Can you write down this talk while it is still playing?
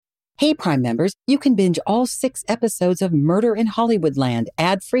Hey, Prime members, you can binge all 6 episodes of Murder in Hollywoodland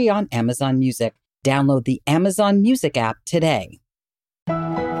ad-free on Amazon Music. Download the Amazon Music app today.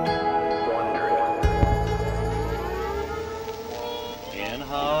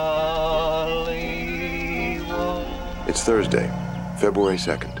 It's Thursday, February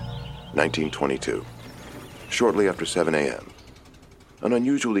 2nd, 1922. Shortly after 7 a.m. An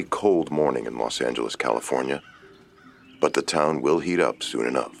unusually cold morning in Los Angeles, California. But the town will heat up soon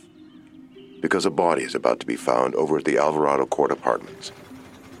enough, because a body is about to be found over at the Alvarado Court Apartments,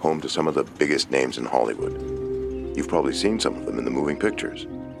 home to some of the biggest names in Hollywood. You've probably seen some of them in the moving pictures.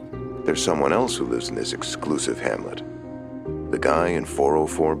 There's someone else who lives in this exclusive hamlet. The guy in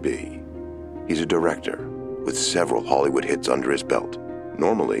 404B. He's a director with several Hollywood hits under his belt.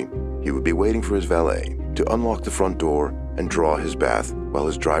 Normally, he would be waiting for his valet to unlock the front door and draw his bath while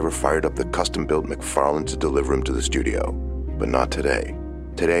his driver fired up the custom-built McFarlane to deliver him to the studio. But not today.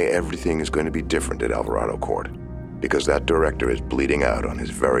 Today, everything is going to be different at Alvarado Court, because that director is bleeding out on his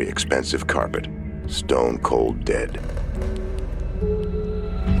very expensive carpet, stone cold dead.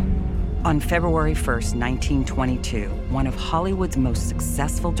 On February 1st, 1922, one of Hollywood's most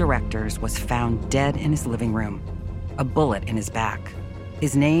successful directors was found dead in his living room, a bullet in his back.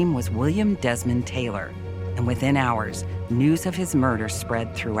 His name was William Desmond Taylor, and within hours, news of his murder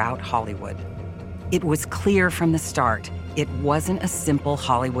spread throughout Hollywood. It was clear from the start, it wasn't a simple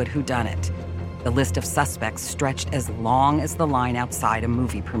Hollywood whodunit. The list of suspects stretched as long as the line outside a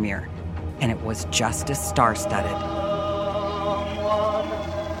movie premiere, and it was just as star-studded.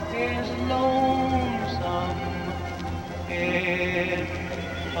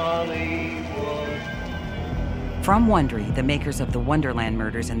 From Wondery, the makers of The Wonderland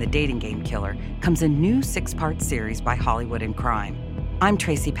Murders and The Dating Game Killer, comes a new 6-part series by Hollywood and Crime. I'm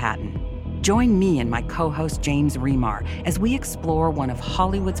Tracy Patton. Join me and my co-host James Remar as we explore one of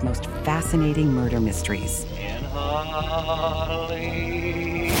Hollywood's most fascinating murder mysteries.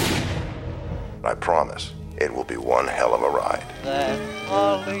 I promise, it will be one hell of a ride.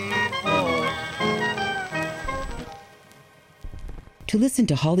 To listen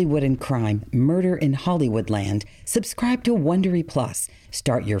to Hollywood and Crime, Murder in Hollywoodland, subscribe to Wondery Plus.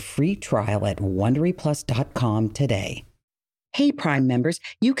 Start your free trial at WonderyPlus.com today. Hey, Prime members,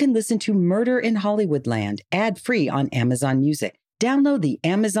 you can listen to Murder in Hollywoodland ad-free on Amazon Music. Download the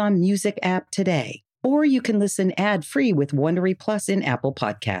Amazon Music app today. Or you can listen ad-free with Wondery Plus in Apple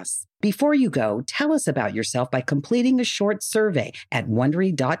Podcasts. Before you go, tell us about yourself by completing a short survey at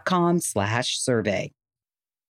Wondery.com/survey.